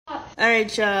All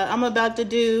right, y'all. I'm about to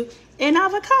do an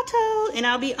avocado, and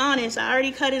I'll be honest, I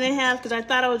already cut it in half because I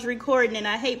thought I was recording, and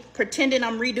I hate pretending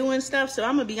I'm redoing stuff, so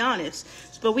I'm gonna be honest.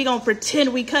 But we gonna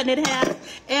pretend we cutting it in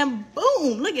half, and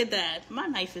boom! Look at that. My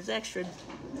knife is extra.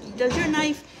 Does your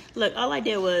knife? Look, all I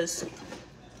did was.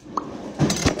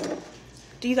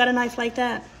 Do you got a knife like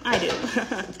that? I do.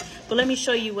 But let me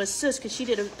show you what sis, because she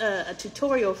did a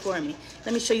tutorial for me.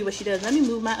 Let me show you what she does. Let me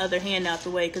move my other hand out the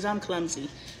way because I'm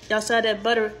clumsy. Y'all saw that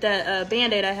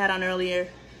Band-Aid I had on earlier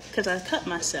because I cut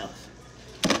myself.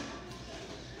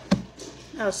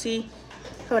 Oh, see?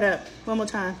 Hold up. One more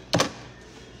time.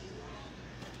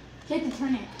 You have to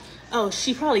turn it. Oh,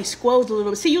 she probably squoze a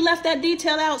little bit. See, you left that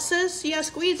detail out, sis? You gotta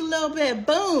squeeze a little bit.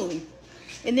 Boom.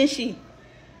 And then she...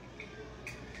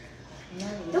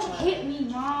 Don't hit me,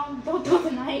 Mom. Don't throw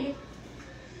the knife.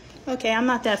 Okay, I'm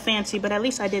not that fancy, but at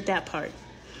least I did that part.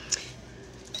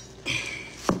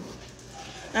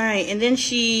 All right, and then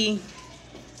she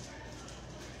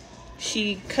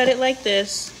cut it like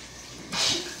this.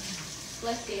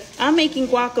 Let's see. I'm making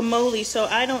guacamole, so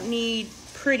I don't need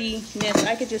prettiness.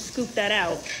 I could just scoop that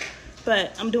out,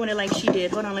 but I'm doing it like she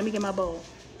did. Hold on, let me get my bowl.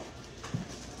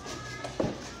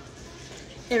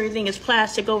 Everything is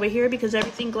plastic over here because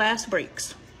everything glass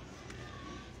breaks.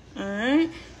 All right,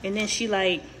 and then she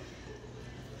like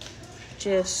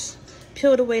just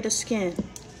peeled away the skin.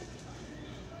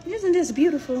 Isn't this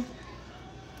beautiful?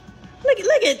 Look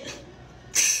at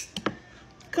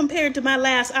compared to my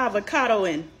last avocado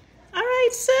in. All right,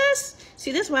 sis.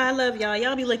 See, this is why I love y'all.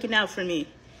 Y'all be looking out for me.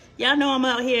 Y'all know I'm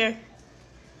out here.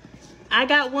 I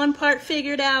got one part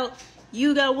figured out.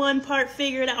 You got one part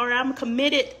figured out, or I'm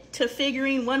committed to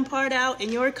figuring one part out,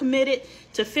 and you're committed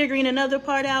to figuring another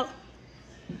part out.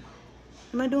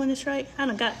 Am I doing this right? I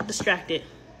done got distracted.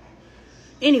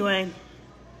 Anyway,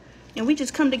 and we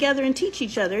just come together and teach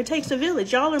each other. It takes a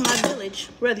village. Y'all are my village,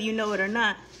 whether you know it or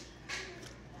not.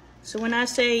 So when I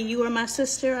say you are my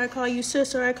sister, I call you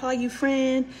sister, I call you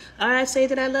friend, or I say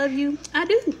that I love you, I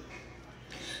do.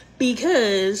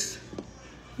 Because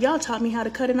y'all taught me how to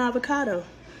cut an avocado.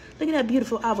 Look at that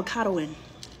beautiful avocado in.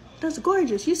 That's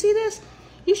gorgeous. You see this?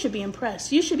 You should be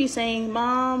impressed. You should be saying,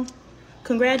 Mom,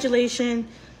 congratulations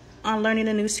on learning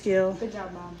a new skill. Good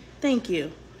job, Mom. Thank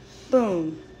you.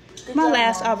 Boom. My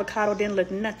last avocado didn't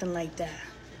look nothing like that.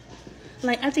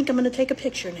 Like, I think I'm going to take a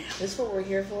picture now. This is what we're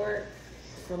here for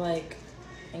like,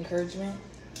 encouragement?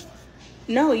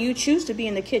 No, you choose to be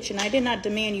in the kitchen. I did not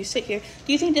demand you sit here.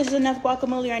 Do you think this is enough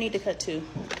guacamole or I need to cut two?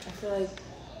 I feel like...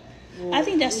 Well, I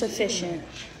think that's sufficient.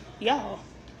 Y'all.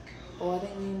 Oh, I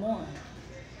think we need more.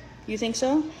 You think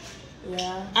so?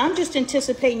 Yeah. I'm just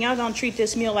anticipating y'all gonna treat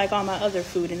this meal like all my other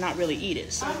food and not really eat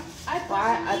it. So. I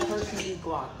personally eat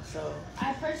guac, so...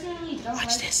 I personally don't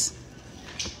Watch this.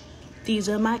 These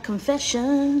are my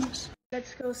confessions.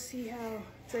 Let's go see how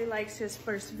Dre likes his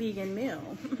first vegan meal.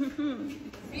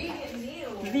 Vegan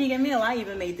meal? Vegan meal. I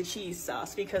even made the cheese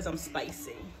sauce because I'm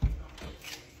spicy.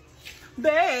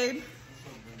 Babe,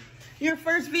 your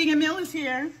first vegan meal is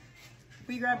here.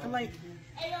 We grabbed the like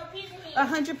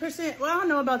 100%. Well, I don't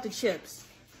know about the chips,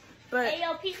 but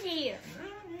I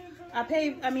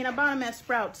bought them at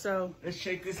Sprouts, so let's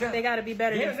check this out. They got to be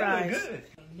better than fries. Good.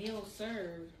 Meal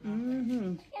served.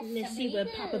 Let's see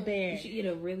what Papa Bear. You should eat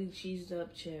a really cheesed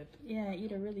up chip. Yeah,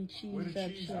 eat a really cheesed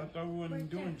up cheese? chip. I thought we wasn't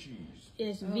doing cheese.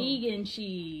 It's vegan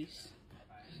cheese,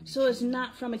 so it's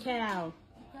not from a cow.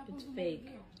 It's fake.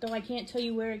 Though I can't tell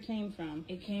you where it came from.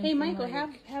 It came. Hey, from Michael,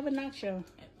 like... have a nacho.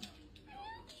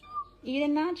 Eat a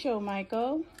nacho,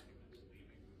 Michael.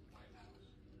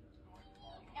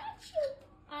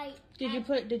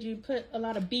 Did you put a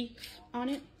lot of beef on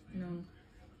it? No.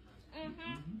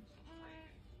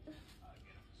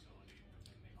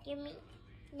 Give me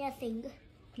nothing.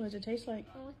 What does it taste like?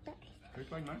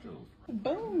 Tastes like nachos.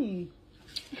 Boom.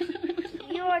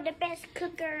 You are the best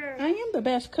cooker. I am the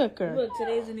best cooker. Look,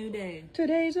 today's a new day.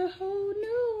 Today's a whole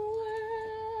new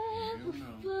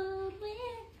world.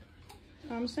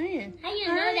 I'm saying. How you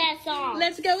know that song?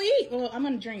 Let's go eat. Well, I'm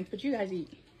gonna drink, but you guys eat.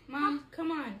 Mom,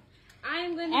 come on. I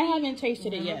haven't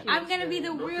tasted it yet. I'm gonna be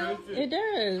the real. It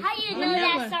does. How you know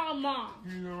that song, Mom?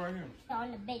 You know right here.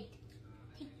 On the bait.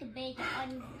 Take the bait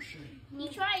on. You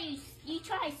try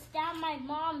to stab my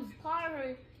mom's part of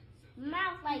her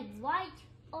mouth like right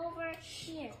over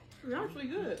here. It's actually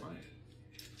good.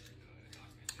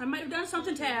 I might have done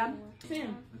something, Tab.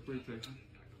 Sam.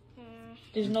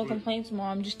 There's no complaints,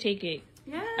 Mom. Just take it.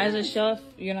 Yeah. As a chef,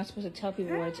 you're not supposed to tell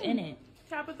people what's in it.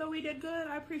 Tabitha, we did good.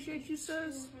 I appreciate you,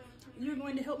 sis. You're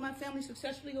going to help my family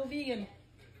successfully go vegan.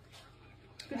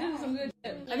 This is some good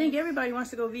shit. I think everybody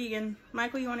wants to go vegan.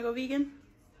 Michael, you want to go vegan?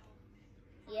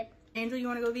 Yep. Angel, you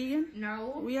want to go vegan?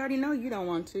 No. We already know you don't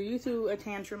want to. You threw a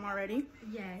tantrum already.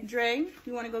 Yes. Dre,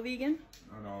 you want to go vegan?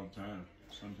 Not all the time.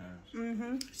 Sometimes.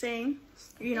 Mm-hmm. Same.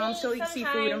 You know, I'm still eating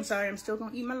seafood. I'm sorry. I'm still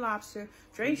going to eat my lobster.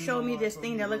 Dre showed me this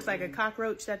thing that looks like a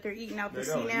cockroach that they're eating out the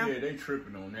sea now. Yeah, they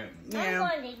tripping on that one.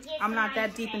 Yeah. I'm not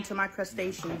that deep into my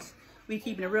crustaceans. We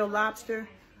keeping a real lobster,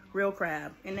 real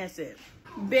crab, and that's it.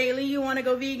 Bailey, you want to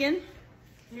go vegan?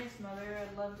 Yes, Mother.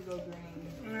 I'd love to go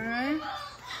green. All right.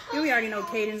 Yeah, we already know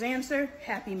Caden's answer.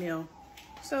 Happy Meal.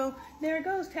 So there it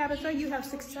goes, Tabitha. You have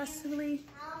successfully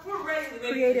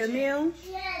created a meal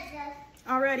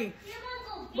already.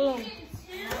 Boom.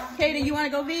 Caden, you want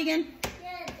to go vegan?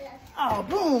 Oh,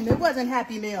 boom. It wasn't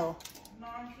Happy Meal.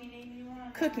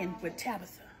 Cooking with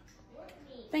Tabitha.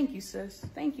 Thank you, sis.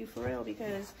 Thank you for real,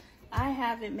 because I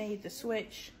haven't made the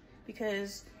switch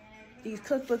because these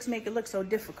cookbooks make it look so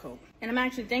difficult. And I'm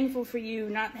actually thankful for you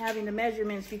not having the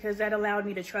measurements, because that allowed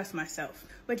me to trust myself.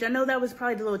 Which I know that was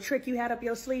probably the little trick you had up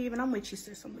your sleeve, and I'm with you,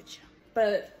 sis, I'm with you.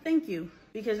 But thank you,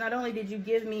 because not only did you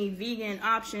give me vegan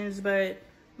options, but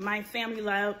my family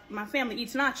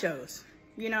eats nachos.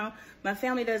 You know, my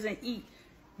family doesn't eat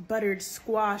buttered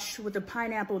squash with a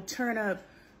pineapple turnip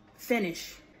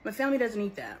finish. My family doesn't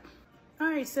eat that. All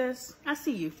right, sis, I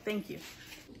see you. Thank you.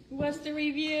 What's the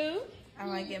review? I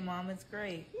like it, Mom. It's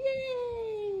great.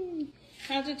 Yay!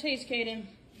 How's it taste, Caden?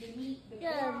 Good.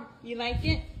 You like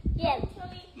it? Yes.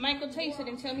 Michael, taste it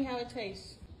and tell me how it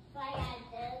tastes.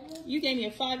 You gave me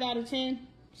a 5 out of 10.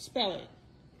 Spell it.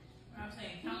 I'm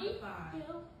saying count to 5.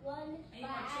 2, 1, 5.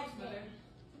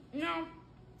 No,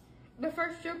 the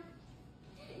first chip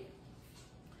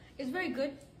is very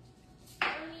good.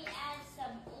 Let me add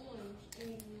some orange in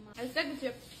my... And the second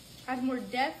chip has more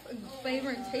depth and flavor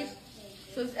and taste.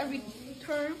 So it's every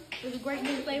turn there's a great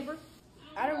new flavor.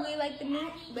 I don't really like the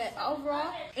meat, but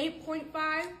overall,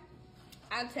 8.5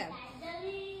 out of 10.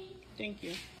 Thank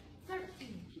you.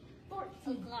 13,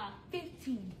 14,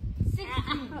 15,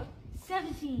 16,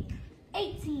 17,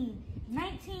 18,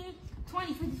 19,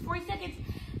 20, 40 seconds.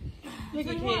 Look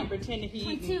at 21, Caden pretending he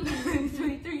eating. 22,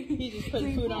 23, He just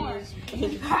putting food on 24,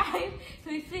 his 25,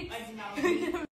 26.